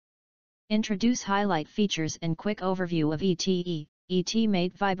Introduce highlight features and quick overview of ETE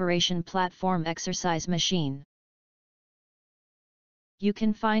ETMATE Vibration Platform Exercise Machine. You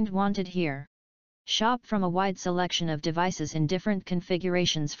can find wanted here. Shop from a wide selection of devices in different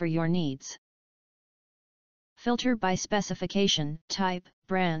configurations for your needs. Filter by specification, type,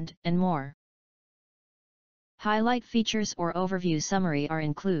 brand, and more. Highlight features or overview summary are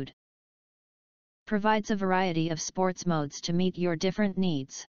include. Provides a variety of sports modes to meet your different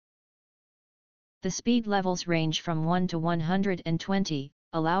needs. The speed levels range from 1 to 120,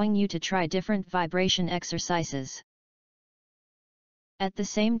 allowing you to try different vibration exercises. At the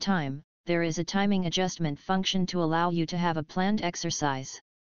same time, there is a timing adjustment function to allow you to have a planned exercise.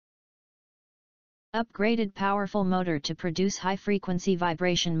 Upgraded powerful motor to produce high-frequency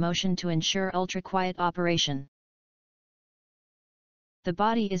vibration motion to ensure ultra-quiet operation. The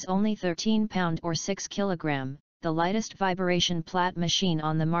body is only 13 pound or 6 kg, the lightest vibration plat machine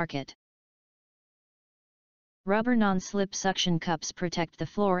on the market. Rubber non-slip suction cups protect the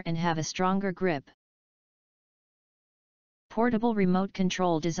floor and have a stronger grip. Portable remote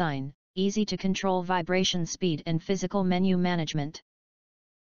control design, easy to control vibration speed and physical menu management.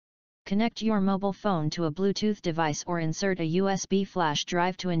 Connect your mobile phone to a Bluetooth device or insert a USB flash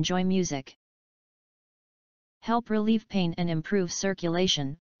drive to enjoy music. Help relieve pain and improve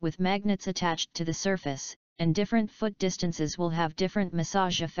circulation, with magnets attached to the surface, and different foot distances will have different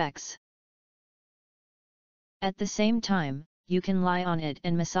massage effects. At the same time, you can lie on it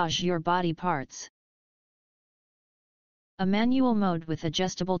and massage your body parts. A manual mode with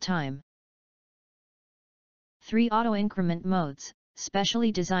adjustable time. 3 auto increment modes,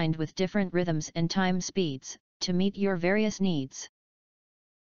 specially designed with different rhythms and time speeds, to meet your various needs.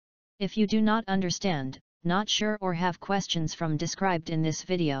 If you do not understand, not sure or have questions from described in this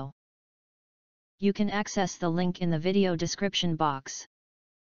video, you can access the link in the video description box.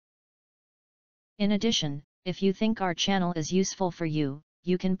 In addition, if you think our channel is useful for you,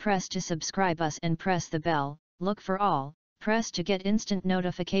 you can press to subscribe us and press the bell, look for all, press to get instant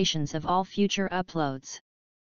notifications of all future uploads.